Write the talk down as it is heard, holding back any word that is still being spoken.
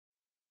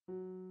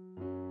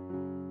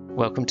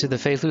Welcome to the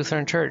Faith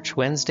Lutheran Church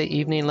Wednesday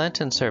evening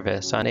Lenten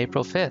Service on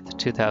April 5th,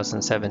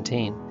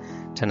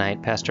 2017.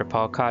 Tonight, Pastor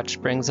Paul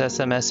Koch brings us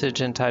a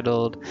message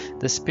entitled,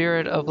 The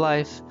Spirit of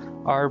Life,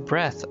 Our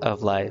Breath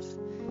of Life,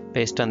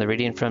 based on the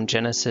reading from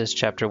Genesis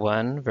chapter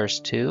 1,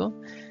 verse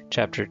 2,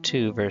 chapter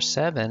 2, verse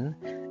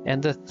 7,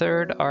 and the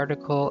third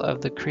article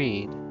of the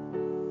Creed.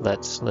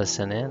 Let's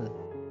listen in.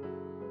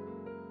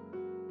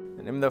 In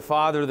the name of the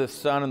Father, the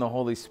Son, and the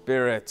Holy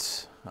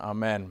Spirit.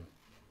 Amen.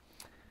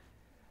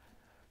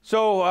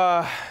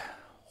 So,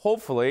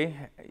 hopefully,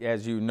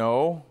 as you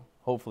know,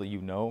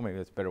 maybe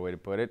that's a better way to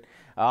put it,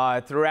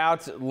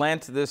 throughout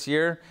Lent this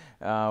year,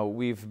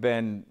 we've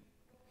been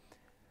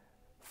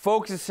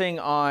focusing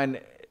on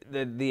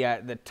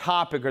the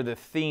topic or the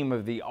theme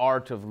of the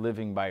art of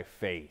living by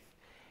faith.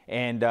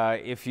 And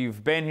if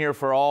you've been here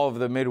for all of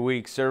the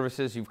midweek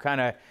services, you've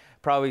kind of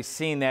probably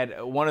seen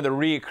that one of the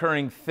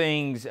reoccurring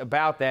things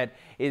about that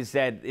is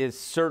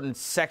certain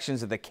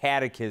sections of the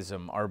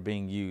catechism are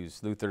being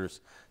used,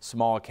 Luther's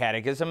small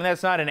catechism. And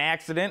that's not an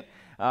accident.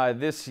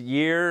 This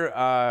year,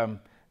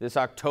 this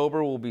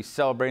October, we'll be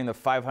celebrating the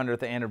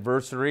 500th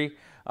anniversary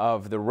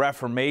of the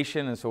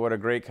Reformation. And so what a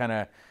great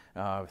kind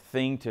of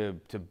thing to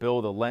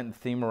build a Lenten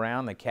theme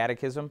around, the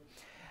catechism.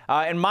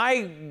 And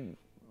my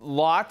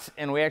lot,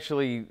 and we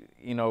actually,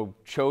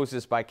 chose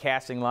this by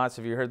casting lots.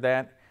 Have you heard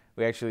that?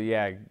 We actually,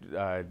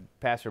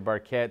 Pastor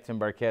Barkett, Tim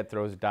Barkett,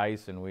 throws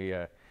dice,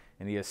 and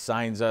he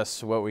assigns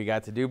us what we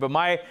got to do. But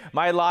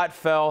my lot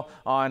fell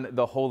on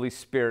the Holy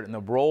Spirit and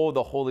the role of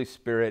the Holy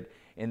Spirit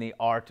in the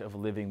art of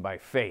living by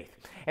faith.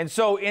 And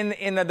so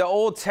in the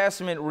Old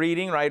Testament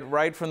reading,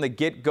 right from the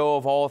get-go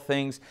of all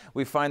things,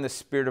 we find the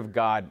Spirit of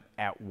God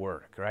at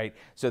work, right?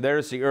 So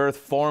there's the earth,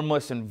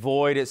 formless and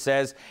void, it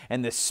says,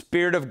 and the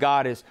Spirit of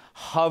God is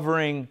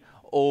hovering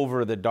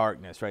over the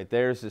darkness, right?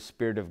 There's the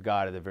Spirit of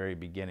God at the very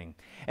beginning.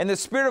 And the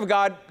Spirit of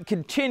God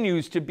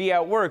continues to be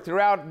at work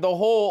throughout the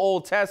whole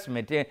Old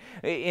Testament.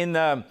 In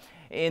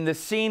the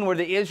scene where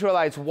the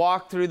Israelites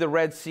walk through the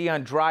Red Sea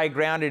on dry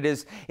ground, it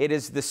is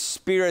the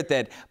Spirit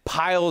that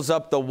piles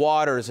up the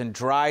waters and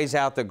dries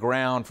out the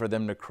ground for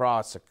them to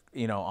cross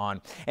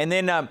on. And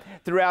then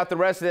throughout the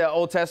rest of the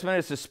Old Testament,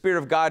 it's the Spirit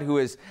of God who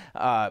is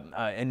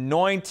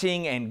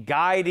anointing and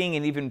guiding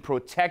and even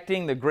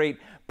protecting the great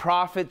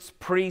prophets,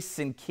 priests,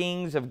 and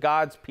kings of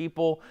God's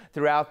people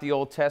throughout the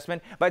Old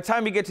Testament. By the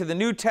time you get to the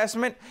New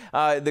Testament,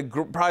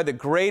 probably the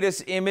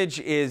greatest image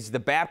is the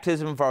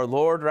baptism of our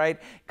Lord, right?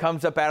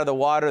 Comes up out of the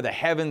water, the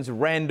heavens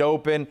rend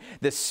open,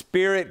 the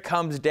Spirit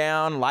comes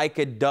down like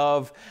a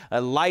dove,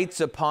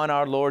 lights upon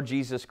our Lord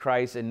Jesus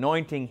Christ,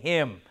 anointing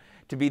Him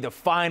to be the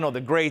final,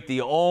 the great,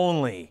 the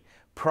only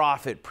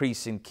prophet,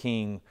 priest, and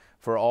king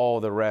for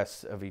all the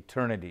rest of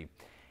eternity.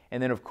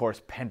 And then, of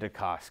course,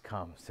 Pentecost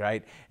comes,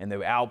 right? And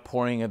the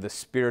outpouring of the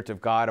Spirit of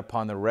God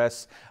upon the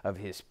rest of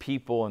His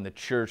people, and the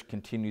church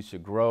continues to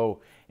grow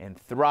and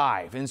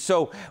thrive. And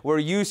so we're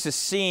used to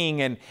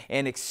seeing and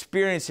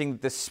experiencing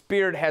that the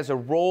Spirit has a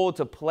role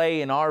to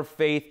play in our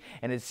faith,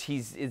 and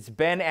it's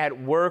been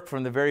at work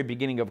from the very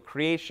beginning of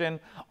creation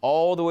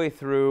all the way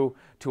through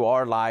to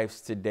our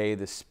lives today.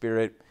 The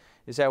Spirit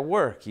is at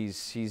work.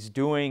 He's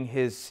doing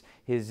His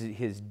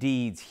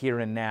deeds here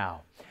and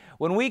now.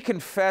 When we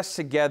confess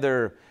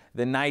together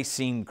the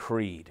Nicene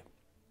Creed,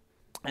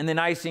 in the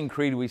Nicene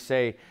Creed we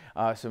say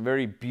some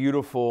very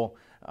beautiful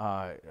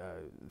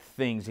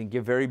things and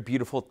give very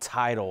beautiful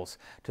titles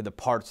to the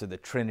parts of the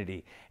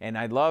Trinity. And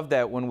I love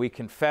that when we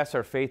confess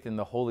our faith in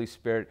the Holy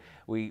Spirit,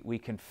 we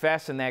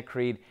confess in that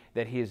creed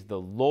that He is the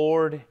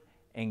Lord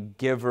and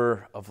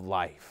giver of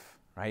life,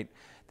 right?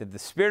 That the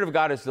Spirit of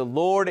God is the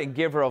Lord and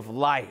giver of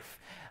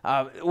life.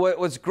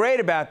 What's great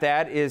about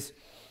that is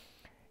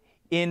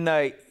in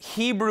the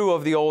Hebrew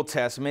of the Old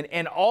Testament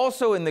and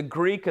also in the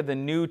Greek of the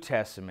New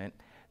Testament,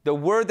 the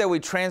word that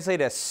we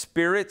translate as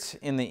spirit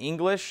in the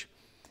English,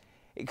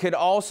 it could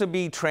also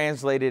be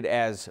translated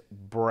as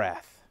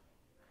breath.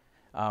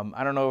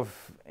 I don't know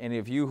if any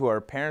of you who are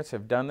parents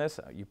have done this.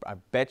 I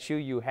bet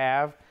you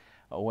have.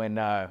 When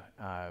our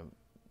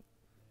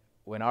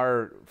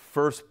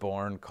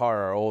firstborn,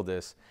 Cara, our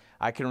oldest,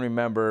 I can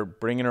remember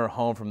bringing her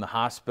home from the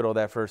hospital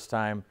that first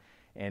time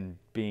and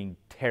being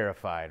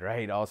terrified,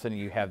 right? All of a sudden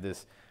you have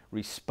this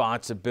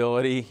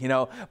responsibility,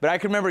 But I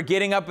can remember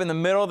getting up in the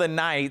middle of the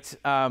night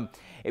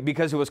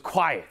because it was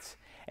quiet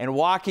and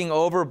walking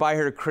over by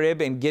her crib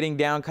and getting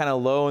down kind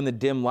of low in the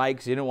dim light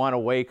because you didn't want to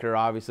wake her,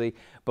 obviously,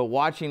 but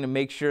watching to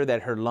make sure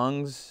that her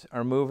lungs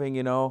are moving,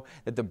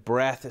 that the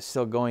breath is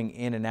still going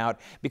in and out,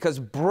 because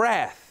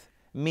breath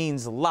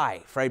means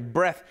life, right?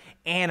 Breath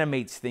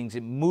animates things.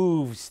 It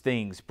moves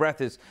things.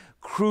 Breath is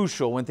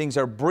crucial when things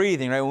are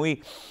breathing, right? When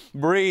we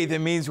breathe, it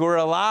means we're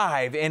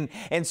alive. And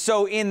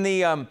so in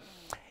the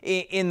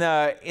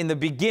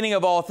beginning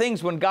of all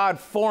things, when God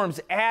forms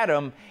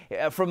Adam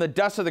from the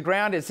dust of the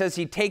ground, it says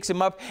He takes him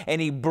up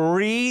and He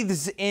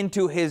breathes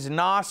into his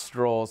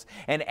nostrils,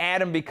 and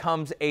Adam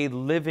becomes a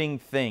living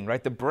thing,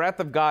 right? The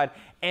breath of God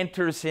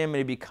enters him and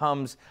he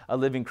becomes a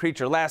living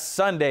creature. Last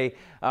Sunday,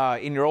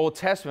 in your Old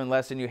Testament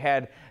lesson, you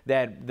had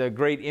the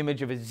great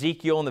image of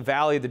Ezekiel in the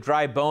valley of the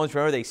dry bones.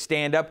 Remember, they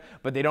stand up,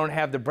 but they don't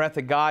have the breath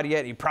of God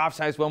yet. He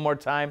prophesies one more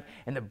time,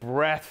 and the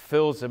breath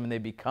fills them, and they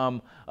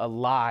become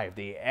alive.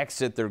 They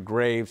exit their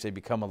graves, they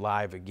become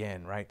alive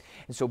again, right?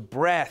 And so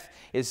breath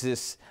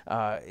is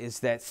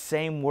that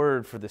same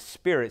word for the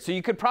Spirit. So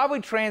you could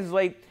probably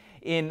translate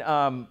in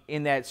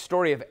that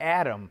story of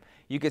Adam,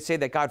 you could say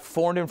that God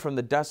formed him from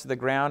the dust of the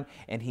ground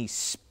and he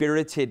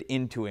spirited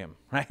into him,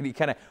 right? He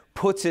kind of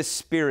puts his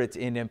spirit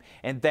in him,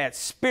 and that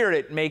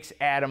spirit makes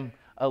Adam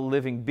a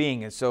living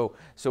being. And so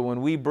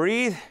when we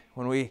breathe,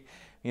 when we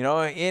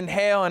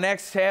inhale and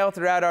exhale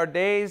throughout our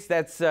days,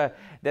 that's a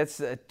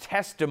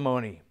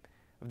testimony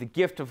of the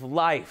gift of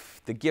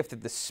life, the gift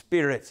that the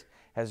Spirit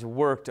has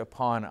worked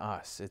upon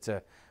us. It's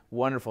a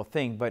wonderful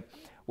thing. But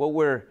what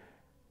we're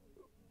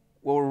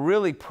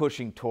really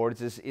pushing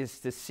towards is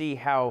to see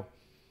how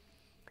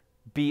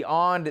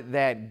beyond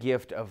that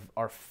gift of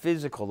our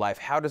physical life,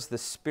 how does the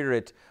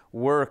Spirit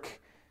work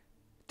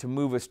to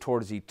move us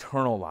towards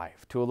eternal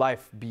life, to a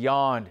life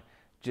beyond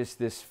just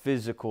this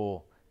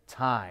physical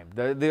time,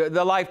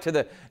 the life to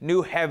the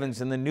new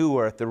heavens and the new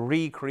earth, the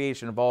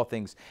recreation of all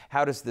things?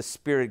 How does the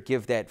Spirit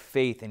give that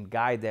faith and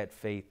guide that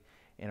faith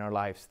in our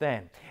lives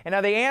then? And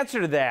now the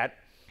answer to that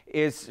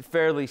is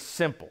fairly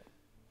simple.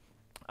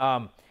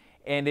 And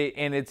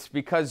it's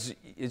because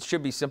it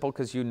should be simple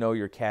because you know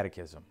your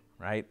catechism,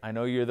 right? I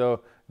know you're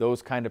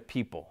those kind of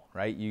people,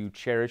 right? You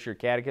cherish your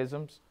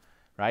catechisms,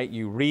 right?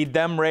 You read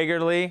them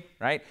regularly,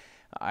 right?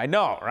 I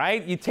know,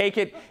 right? You take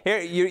it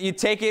here. You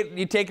take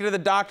it to the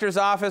doctor's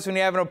office when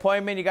you have an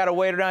appointment. You got to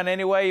wait around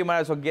anyway. You might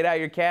as well get out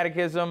your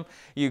catechism.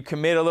 You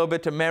commit a little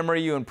bit to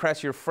memory. You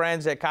impress your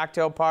friends at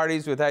cocktail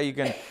parties with how you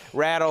can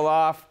rattle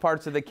off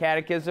parts of the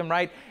catechism,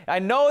 right? I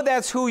know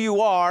that's who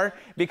you are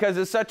because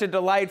it's such a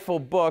delightful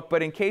book.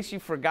 But in case you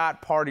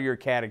forgot part of your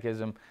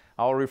catechism,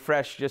 I'll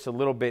refresh just a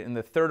little bit. In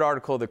the third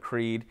article of the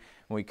Creed,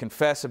 when we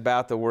confess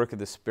about the work of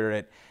the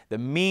Spirit, the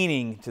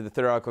meaning to the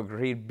third article of the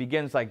Creed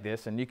begins like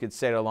this, and you could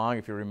say it along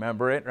if you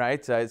remember it,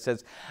 right? So it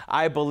says,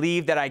 I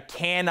believe that I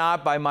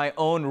cannot by my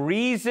own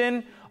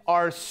reason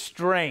or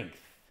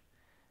strength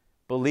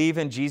believe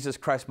in Jesus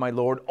Christ my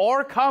Lord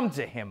or come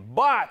to him,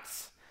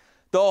 but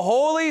the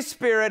Holy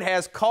Spirit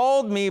has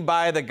called me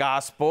by the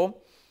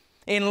gospel,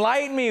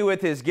 enlightened me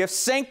with his gifts,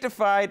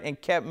 sanctified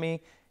and kept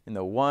me in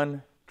the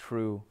one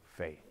true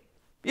faith.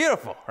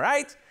 Beautiful,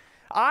 right?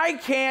 I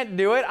can't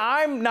do it.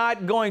 I'm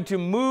not going to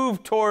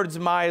move towards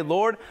my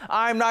Lord.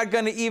 I'm not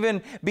going to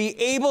even be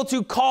able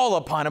to call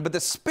upon him. But the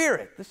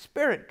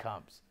Spirit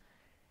comes.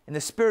 And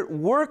the Spirit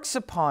works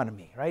upon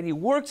me, right? He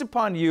works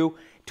upon you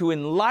to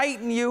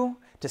enlighten you,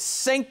 to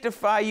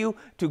sanctify you,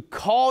 to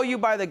call you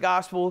by the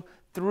gospel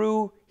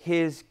through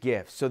his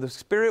gifts. So the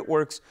Spirit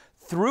works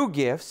through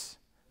gifts,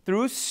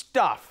 through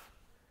stuff,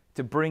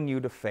 to bring you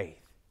to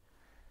faith.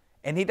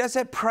 And he does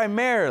that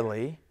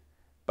primarily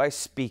by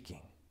speaking.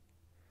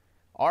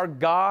 Our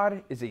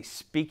God is a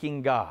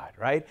speaking God,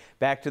 right?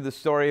 Back to the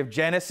story of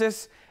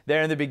Genesis,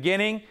 there in the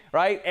beginning,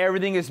 right?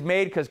 Everything is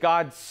made because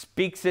God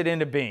speaks it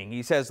into being.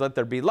 He says, let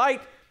there be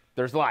light.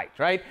 There's light,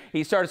 right?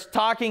 He starts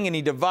talking and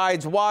he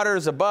divides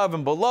waters above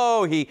and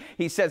below. He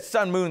sets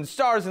sun, moon,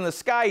 stars in the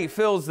sky. He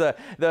fills the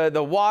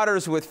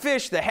waters with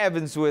fish, the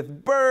heavens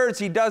with birds.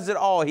 He does it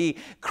all. He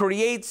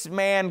creates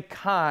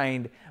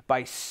mankind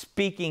by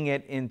speaking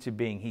it into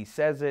being. He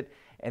says it,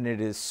 and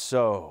it is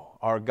so.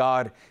 Our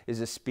God is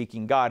a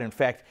speaking God. In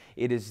fact,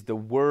 it is the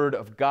Word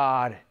of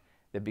God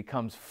that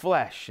becomes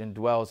flesh and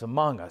dwells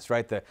among us,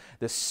 right?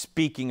 The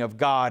speaking of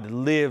God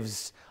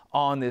lives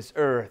on this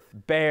earth,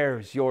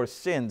 bears your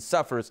sins,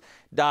 suffers,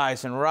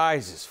 dies, and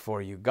rises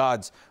for you.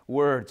 God's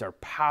words are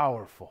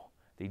powerful.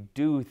 They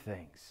do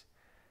things.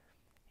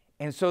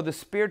 And so the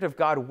Spirit of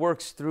God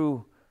works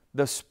through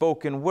the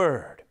spoken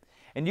word.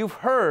 And you've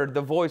heard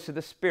the voice of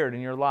the Spirit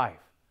in your life.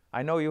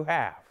 I know you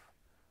have,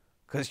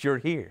 because you're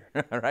here,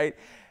 right?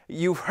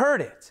 You've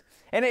heard it.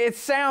 And it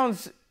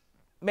sounds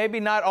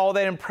maybe not all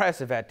that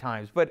impressive at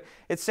times, but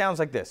it sounds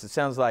like this. It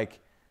sounds like,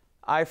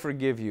 I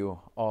forgive you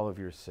all of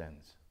your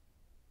sins.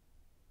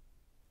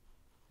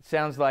 It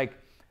sounds like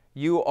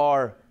you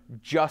are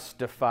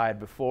justified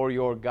before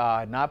your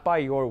God, not by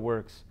your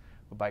works,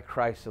 but by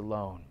Christ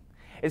alone.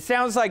 It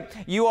sounds like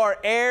you are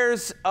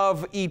heirs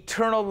of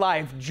eternal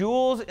life,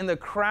 jewels in the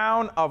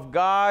crown of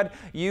God.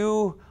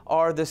 You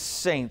are the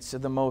saints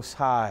of the Most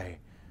High.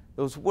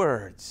 Those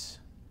words,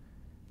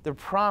 they're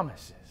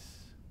promises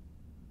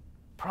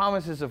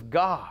of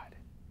God.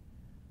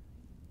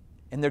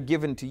 And they're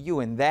given to you,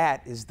 and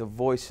that is the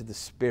voice of the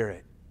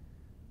Spirit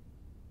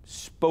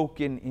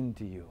spoken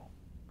into you,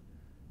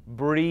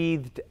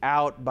 breathed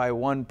out by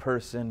one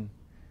person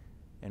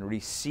and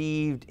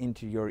received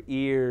into your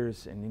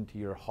ears and into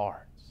your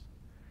hearts.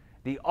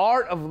 The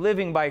art of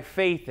living by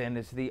faith, then,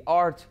 is the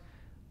art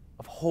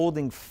of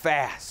holding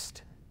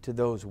fast to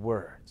those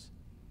words.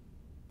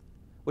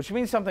 Which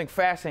means something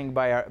fascinating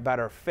about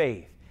our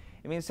faith.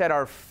 It means that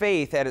our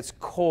faith at its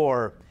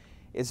core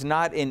is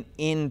not an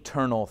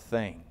internal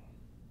thing.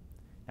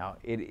 Now,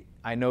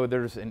 I know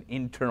there's an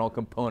internal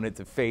component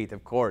to faith,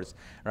 of course,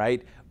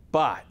 right?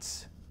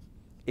 But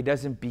it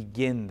doesn't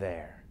begin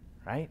there,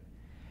 right?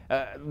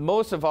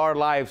 Most of our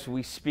lives,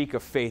 we speak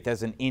of faith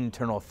as an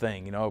internal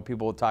thing. You know,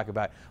 people will talk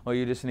about, well,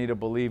 you just need to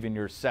believe in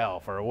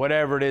yourself or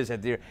whatever it is.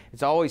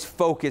 It's always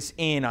focused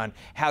in on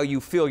how you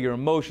feel, your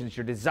emotions,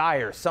 your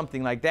desires,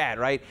 something like that,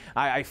 right?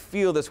 I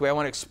feel this way. I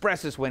want to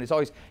express this way. And it's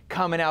always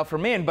coming out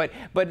from in. But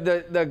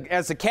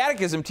as the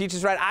Catechism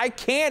teaches, right, I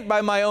can't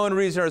by my own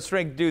reason or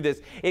strength do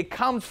this. It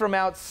comes from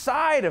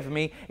outside of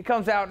me. It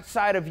comes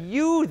outside of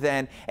you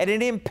then, and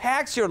it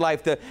impacts your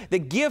life. The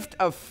gift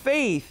of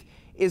faith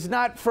is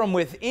not from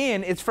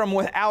within, it's from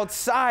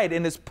outside,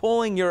 and it's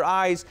pulling your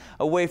eyes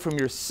away from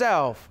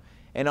yourself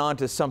and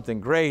onto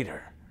something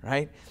greater,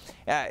 right?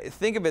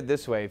 Think of it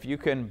this way. If you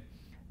can,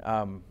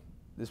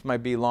 this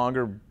might be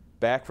longer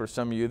back for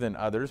some of you than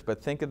others,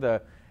 but think of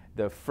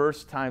the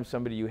first time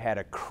somebody you had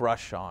a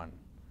crush on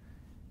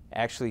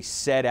actually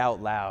said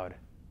out loud,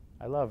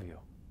 I love you,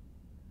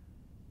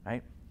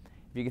 right?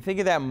 If you can think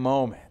of that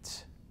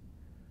moment,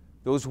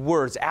 those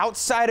words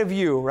outside of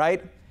you,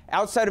 right?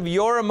 Outside of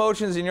your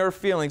emotions and your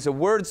feelings, a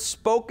word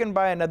spoken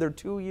by another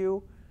to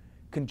you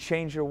can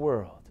change your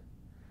world.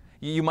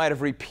 You might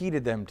have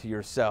repeated them to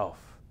yourself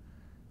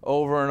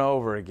over and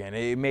over again.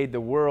 It made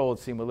the world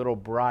seem a little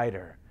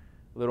brighter,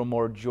 a little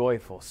more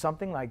joyful.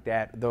 Something like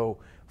that, though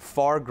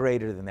far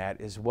greater than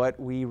that, is what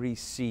we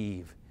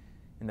receive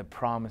in the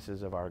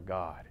promises of our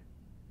God.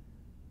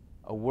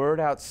 A word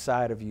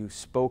outside of you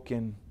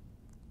spoken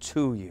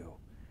to you,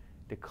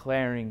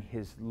 declaring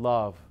His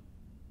love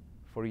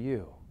for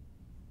you.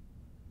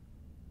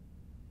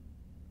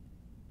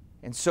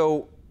 And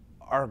so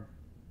our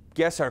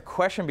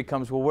question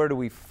becomes, well, where do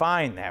we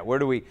find that? Where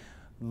do we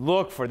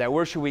look for that?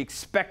 Where should we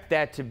expect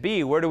that to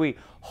be? Where do we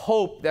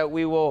hope that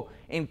we will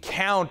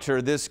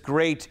encounter this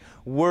great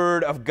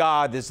Word of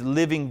God, this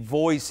living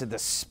voice of the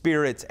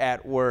Spirit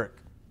at work?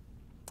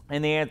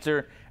 And the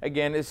answer,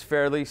 again, is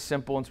fairly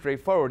simple and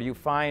straightforward. You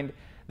find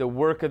the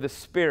work of the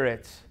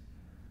Spirit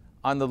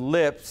on the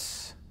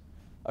lips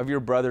of your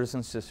brothers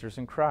and sisters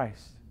in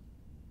Christ.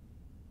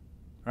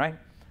 Right?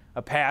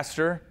 A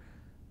pastor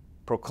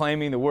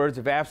proclaiming the words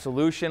of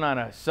absolution on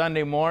a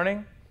Sunday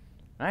morning,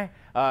 right?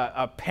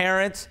 A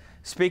parent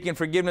speaking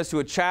forgiveness to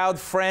a child,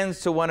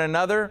 friends to one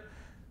another,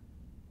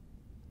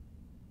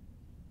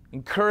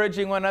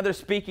 encouraging one another,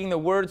 speaking the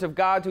words of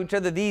God to each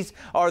other. These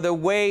are the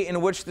way in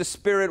which the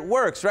Spirit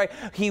works, right?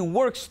 He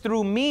works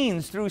through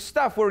means, through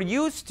stuff. We're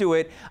used to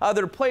it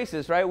other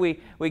places, right?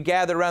 We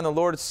gather around the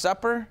Lord's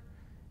Supper.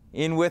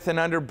 In with and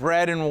under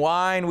bread and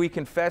wine, we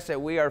confess that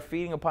we are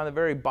feeding upon the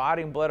very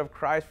body and blood of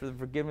Christ for the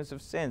forgiveness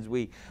of sins.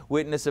 We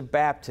witness a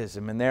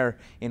baptism, and there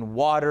in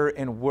water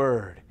and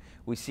word,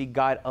 we see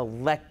God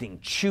electing,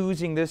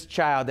 choosing this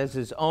child as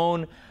His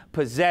own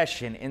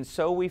possession. And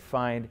so we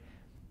find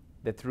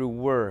that through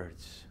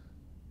words,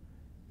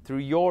 through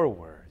your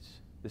words,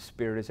 the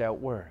Spirit is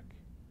at work.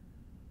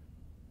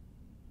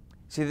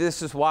 See,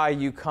 this is why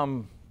you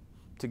come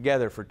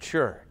together for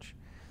church.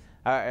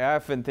 I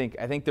often think,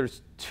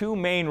 there's two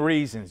main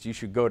reasons you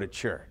should go to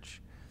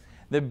church.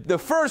 The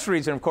first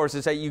reason, of course,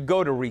 is that you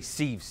go to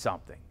receive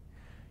something.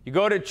 You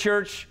go to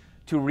church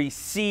to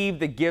receive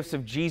the gifts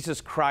of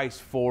Jesus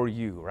Christ for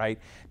you, right?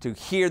 To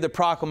hear the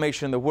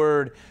proclamation of the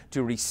Word,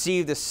 to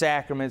receive the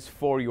sacraments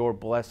for your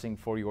blessing,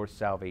 for your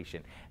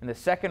salvation. And the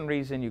second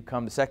reason you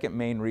come, the second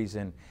main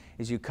reason,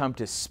 is you come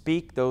to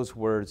speak those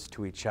words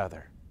to each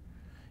other.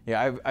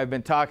 Yeah, I've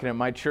been talking at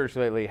my church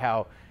lately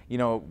how,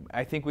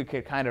 I think we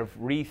could kind of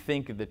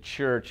rethink the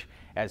church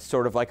as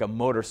sort of like a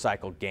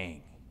motorcycle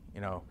gang.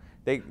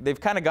 They've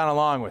kind of gone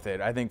along with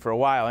it, I think, for a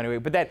while anyway.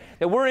 But that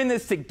we're in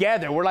this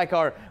together. We're like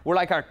a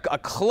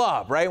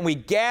club, right? And we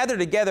gather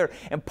together,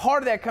 and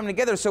part of that coming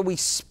together, so we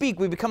speak.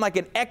 We become like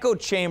an echo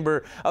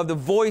chamber of the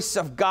voice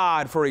of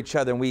God for each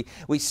other. And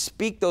we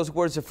speak those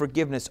words of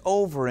forgiveness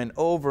over and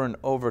over and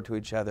over to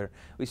each other.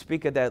 We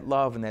speak of that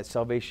love and that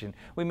salvation.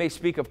 We may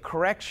speak of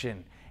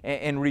correction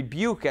and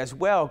rebuke as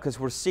well, because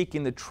we're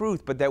seeking the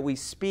truth, but that we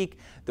speak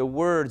the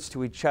words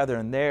to each other,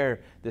 and there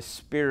the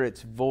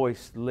Spirit's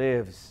voice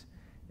lives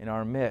in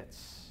our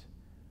midst.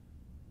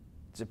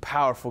 It's a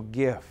powerful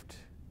gift.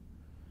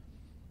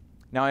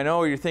 Now, I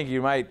know you're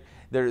thinking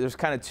there's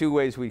kind of two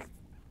ways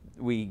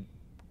we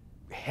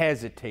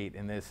hesitate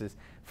in this.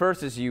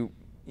 First is you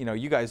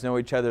guys know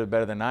each other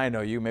better than I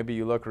know you. Maybe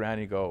you look around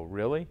and you go,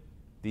 really?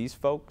 These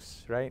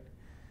folks, right?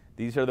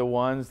 These are the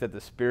ones that the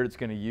Spirit's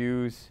going to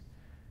use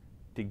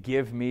to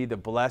give me the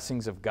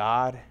blessings of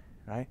God,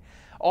 right?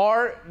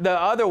 Or the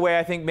other way,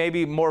 I think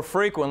maybe more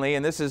frequently,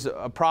 and this is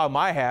a problem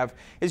I have,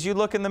 is you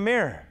look in the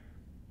mirror.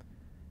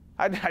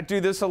 I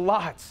do this a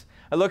lot.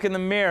 I look in the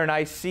mirror and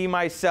I see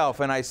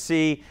myself, and I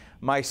see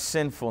my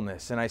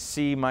sinfulness, and I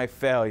see my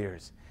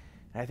failures.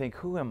 And I think,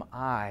 who am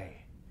I?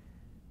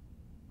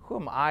 Who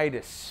am I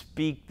to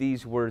speak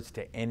these words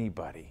to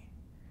anybody?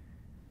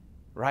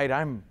 Right?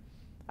 I'm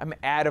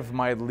out of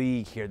my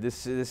league here.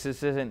 This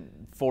isn't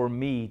for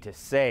me to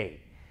say.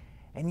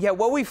 And yet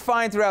what we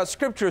find throughout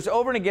Scripture is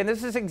over and again,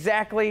 this is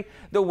exactly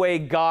the way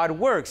God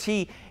works.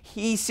 He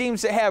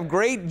seems to have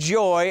great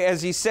joy,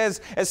 as he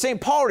says, as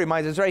St. Paul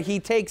reminds us, right? He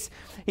takes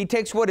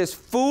what is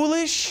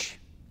foolish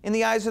in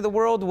the eyes of the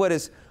world, what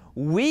is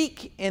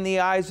weak in the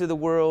eyes of the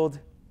world,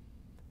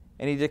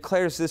 and he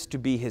declares this to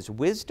be his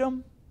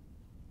wisdom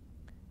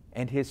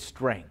and his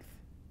strength.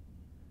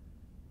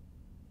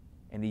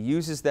 And he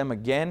uses them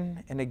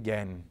again and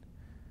again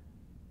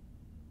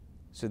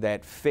so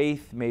that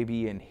faith may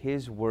be in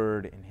his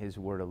word and his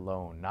word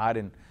alone, not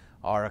in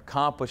our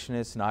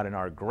accomplishments, not in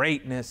our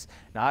greatness,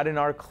 not in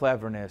our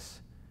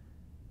cleverness,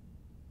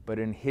 but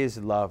in his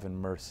love and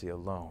mercy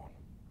alone.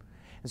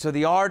 And so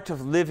the art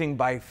of living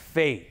by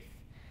faith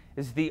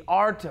is the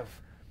art of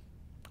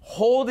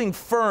holding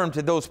firm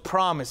to those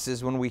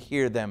promises when we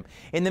hear them.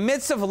 In the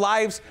midst of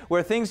lives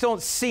where things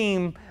don't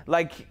seem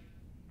like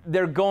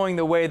they're going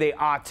the way they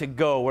ought to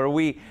go, where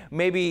we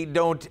maybe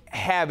don't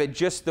have it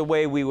just the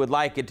way we would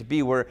like it to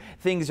be, where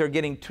things are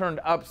getting turned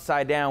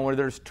upside down, where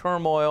there's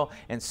turmoil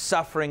and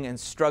suffering and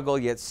struggle,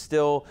 yet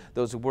still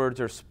those words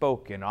are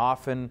spoken.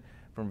 Often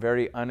from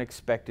very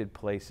unexpected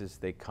places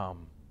they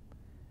come.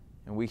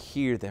 And we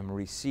hear them,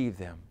 receive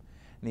them.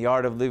 And the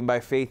art of living by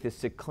faith is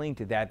to cling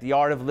to that. The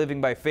art of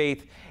living by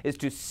faith is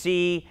to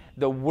see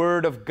the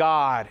Word of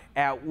God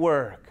at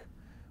work.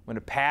 When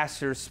a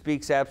pastor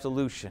speaks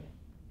absolution,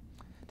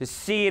 to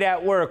see it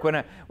at work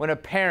when a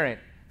parent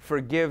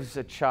forgives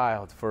a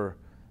child for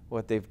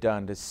what they've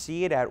done, to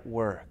see it at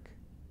work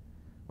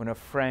when a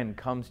friend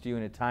comes to you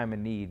in a time of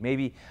need,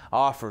 maybe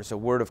offers a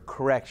word of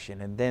correction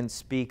and then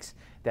speaks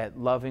that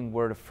loving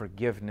word of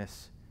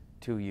forgiveness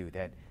to you,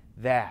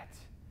 that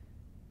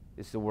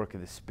is the work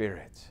of the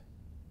Spirit.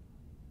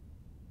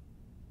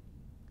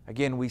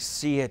 Again, we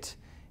see it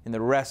in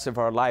the rest of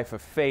our life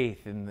of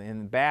faith,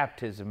 in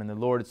baptism, in the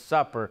Lord's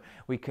Supper.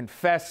 We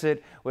confess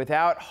it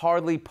without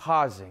hardly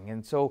pausing.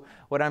 And so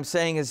what I'm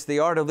saying is the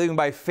art of living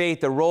by faith,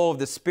 the role of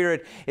the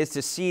Spirit is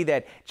to see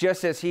that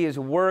just as He is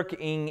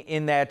working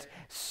in that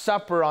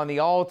supper on the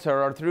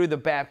altar or through the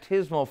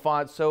baptismal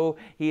font, so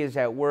He is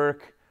at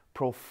work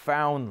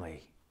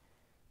profoundly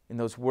in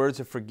those words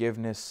of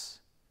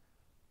forgiveness,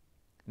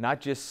 not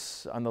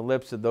just on the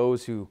lips of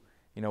those who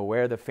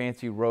wear the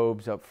fancy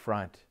robes up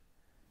front,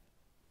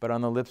 but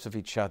on the lips of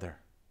each other.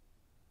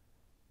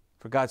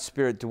 For God's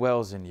Spirit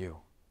dwells in you.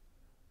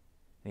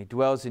 And He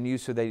dwells in you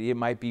so that it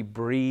might be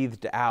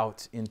breathed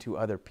out into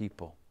other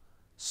people,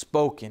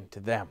 spoken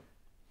to them.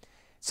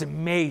 It's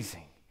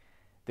amazing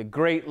the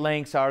great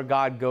lengths our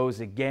God goes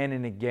again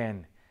and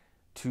again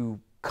to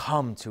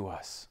come to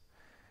us,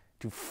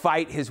 to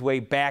fight His way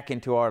back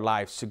into our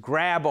lives, to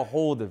grab a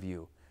hold of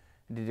you,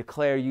 and to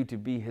declare you to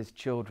be His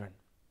children,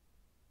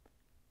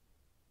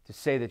 to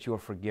say that you are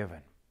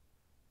forgiven.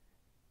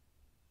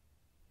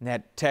 In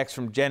that text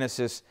from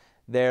Genesis,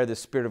 there the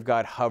Spirit of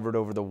God hovered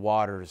over the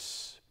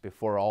waters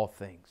before all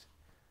things.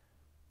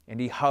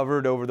 And He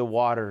hovered over the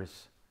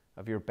waters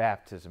of your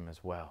baptism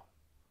as well.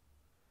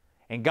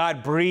 And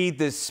God breathed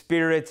the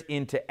Spirit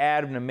into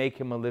Adam to make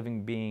him a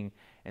living being.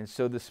 And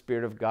so the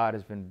Spirit of God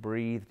has been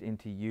breathed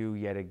into you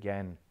yet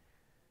again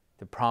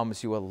to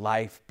promise you a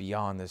life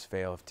beyond this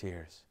vale of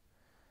tears.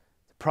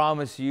 To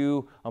promise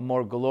you a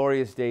more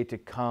glorious day to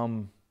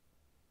come.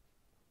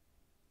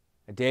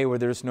 A day where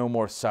there's no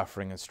more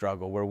suffering and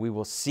struggle, where we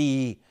will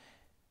see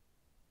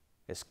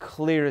as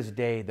clear as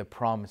day the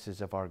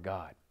promises of our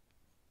God.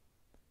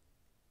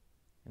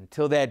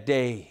 Until that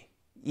day,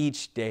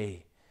 each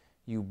day,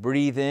 you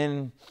breathe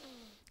in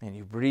and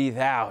you breathe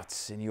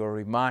out, and you are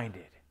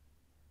reminded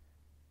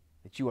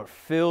that you are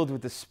filled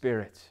with the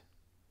Spirit.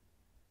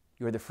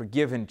 You are the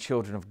forgiven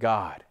children of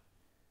God,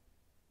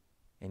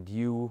 and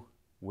you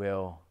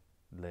will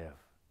live.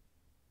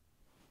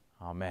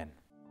 Amen.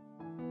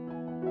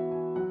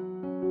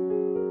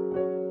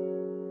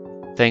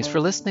 Thanks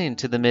for listening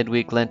to the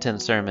Midweek Lenten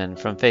Sermon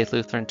from Faith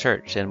Lutheran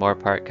Church in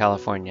Moorpark,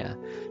 California.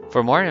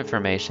 For more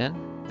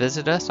information,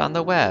 visit us on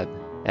the web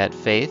at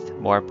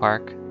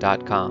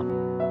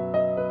faithmoorpark.com.